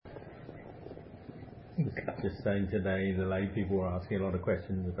just saying today, the lay people were asking a lot of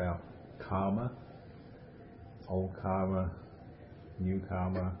questions about karma, old karma, new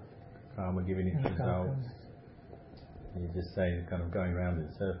karma, karma giving its results. You just say it's kind of going around in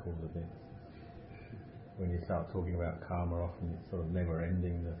circles a bit. When you start talking about karma, often it's sort of never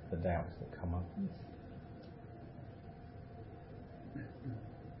ending, the doubts that come up. And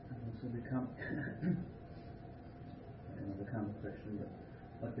also become another karma question, but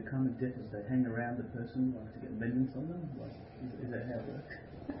like the karmic debtors, they hang around the person like to get vengeance on them? Like, is that how it works?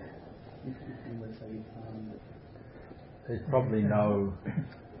 if you let's say you harm there's probably no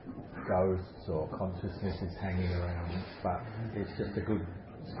ghosts or consciousnesses hanging around, but it's just a good,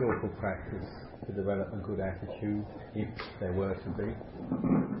 skillful practice to develop a good attitude, if there were to be.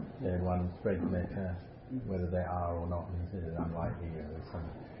 Then one spreads metta, whether there are or not, and he says it's unlikely, there's some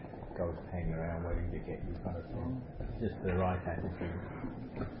ghost hanging around waiting to get you kind of thing. Just the right attitude.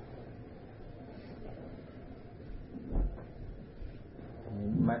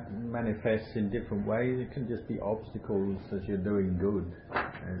 Manifests in different ways. It can just be obstacles as you're doing good,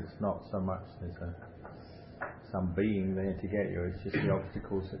 and it's not so much there's some being there to get you, it's just the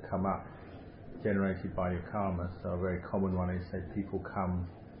obstacles that come up generated by your karma. So a very common one is, say, people come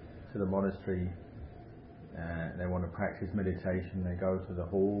to the monastery, they want to practice meditation, they go to the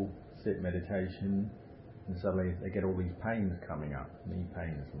hall, sit meditation, and suddenly they get all these pains coming up, knee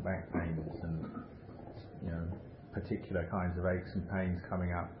pains and back pains and particular kinds of aches and pains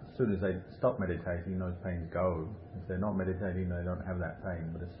coming up. As soon as they stop meditating, those pains go. If they're not meditating, they don't have that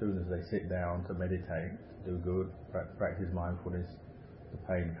pain, but as soon as they sit down to meditate, do good, practice mindfulness, the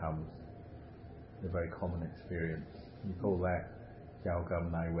pain comes. It's a very common experience. You call that Jiao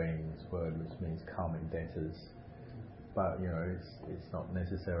Nai Weng, this word which means karmic debtors. But it's not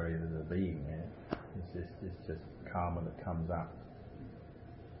necessarily there's a being there. It's just karma that comes up.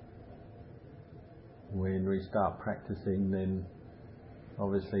 When we start practicing, then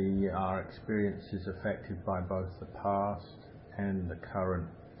obviously our experience is affected by both the past and the current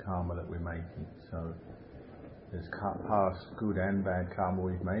karma that we're making. So there's past good and bad karma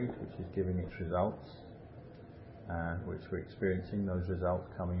we've made, which is giving its results, which we're experiencing, those results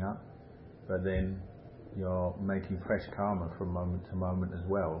coming up. But then you're making fresh karma from moment to moment as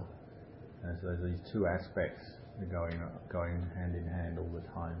well. And so there's these two aspects that are going hand in hand all the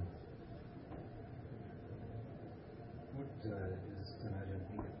time. What is Tanajan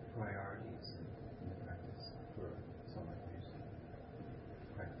think of priorities in the practice for someone who's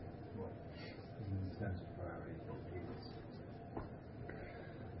practicing? What in terms of priorities, what is?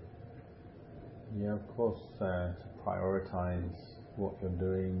 Yeah, of course, to prioritize what you're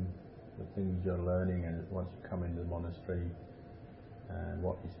doing, the things you're learning, and once you come into the monastery, and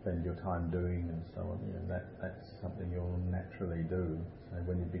what you spend your time doing, and so on. That's something you'll naturally do. So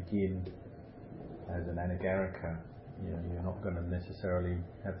when you begin as an anagarika, you're not going to necessarily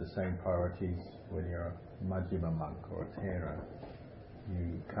have the same priorities when you're a Majjhima monk or a Thera.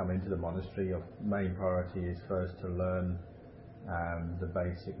 You come into the monastery, your main priority is first to learn the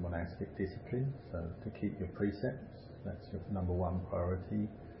basic monastic discipline, so to keep your precepts, that's your number one priority.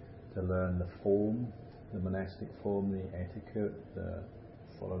 To learn the form, the monastic form, the etiquette,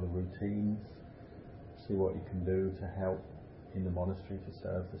 follow the routines, see what you can do to help in the monastery to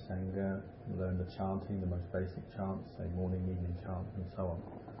serve the Sangha, learn the chanting, the most basic chants, say morning, evening chants, and so on.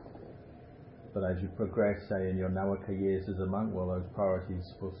 But as you progress, say in your Nawaka years as a monk, well, those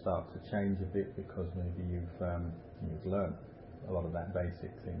priorities will start to change a bit, because maybe you've learned a lot of that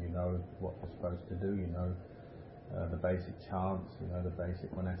basic thing. You know what you're supposed to do, the basic chants, the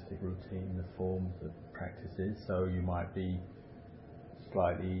basic monastic routine, the forms, the practices. So you might be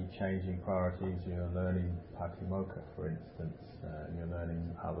slightly changing priorities. You're learning Patimokkha, for instance. You're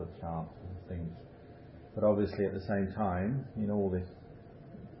learning other chants and things. But obviously at the same time, all this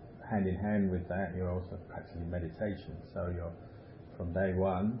hand in hand with that, you're also practicing meditation. So you're from day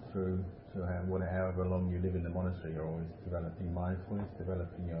one through to however long you live in the monastery, you're always developing mindfulness,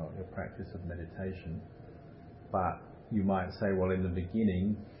 developing your practice of meditation. But you might say, well, in the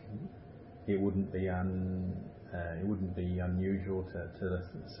beginning, it wouldn't be unusual to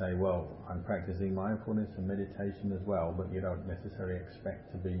say, well, I'm practicing mindfulness and meditation as well, but you don't necessarily expect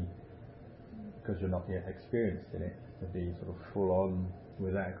to be, because you're not yet experienced in it, to be sort of full on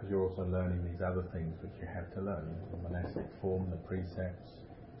with that, because you're also learning these other things which you have to learn, the monastic form, the precepts,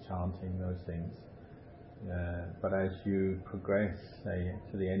 chanting, those things. But as you progress, say,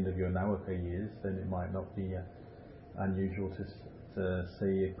 to the end of your Nawaka years, then it might not be unusual to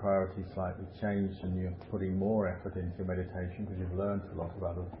see your priorities slightly change, and you're putting more effort into your meditation because you've learned a lot of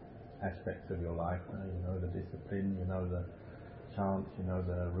other aspects of your life. You know the discipline, the chant, you know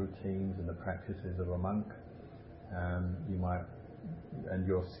the routines and the practices of a monk. You might, and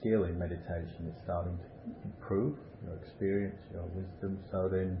your skill in meditation is starting to improve, your experience, your wisdom. So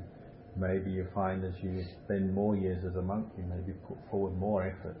then maybe you find as you spend more years as a monk, you maybe put forward more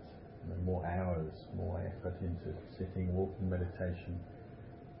effort, more hours, more effort into sitting, walking meditation.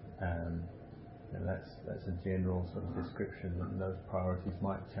 And that's a general sort of description, that those priorities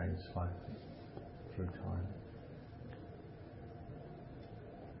might change slightly through time.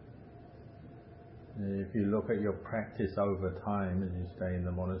 If you look at your practice over time as you stay in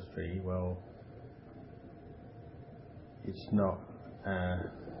the monastery, well, it's not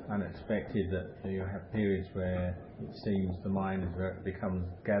unexpected that you have periods where it seems the mind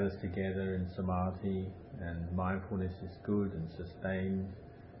gathers together in samadhi and mindfulness is good and sustained,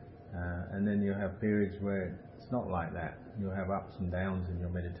 and then you have periods where it's not like that. You'll have ups and downs in your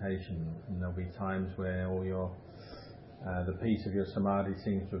meditation, and there'll be times where all your the peace of your samadhi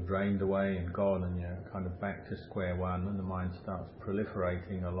seems to have drained away and gone, and you're kind of back to square one, and the mind starts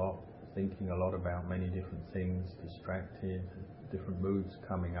proliferating a lot, thinking a lot about many different things, distracted, different moods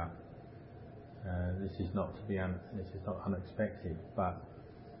coming up. This is not unexpected, but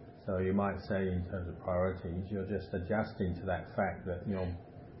so you might say in terms of priorities, you're just adjusting to that fact that your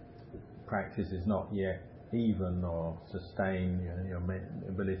practice is not yet even or sustained. Your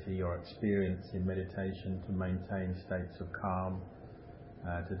ability, your experience in meditation to maintain states of calm,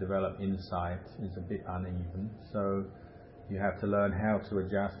 to develop insight is a bit uneven. So you have to learn how to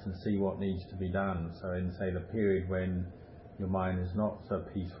adjust and see what needs to be done. So in, say, the period when your mind is not so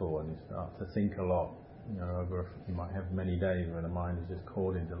peaceful and you start to think a lot, you might have many days where the mind is just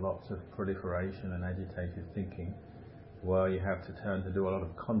caught into lots of proliferation and agitated thinking. Well, you have to turn to do a lot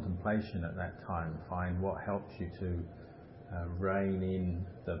of contemplation at that time, find what helps you to rein in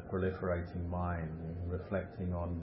the proliferating mind, reflecting on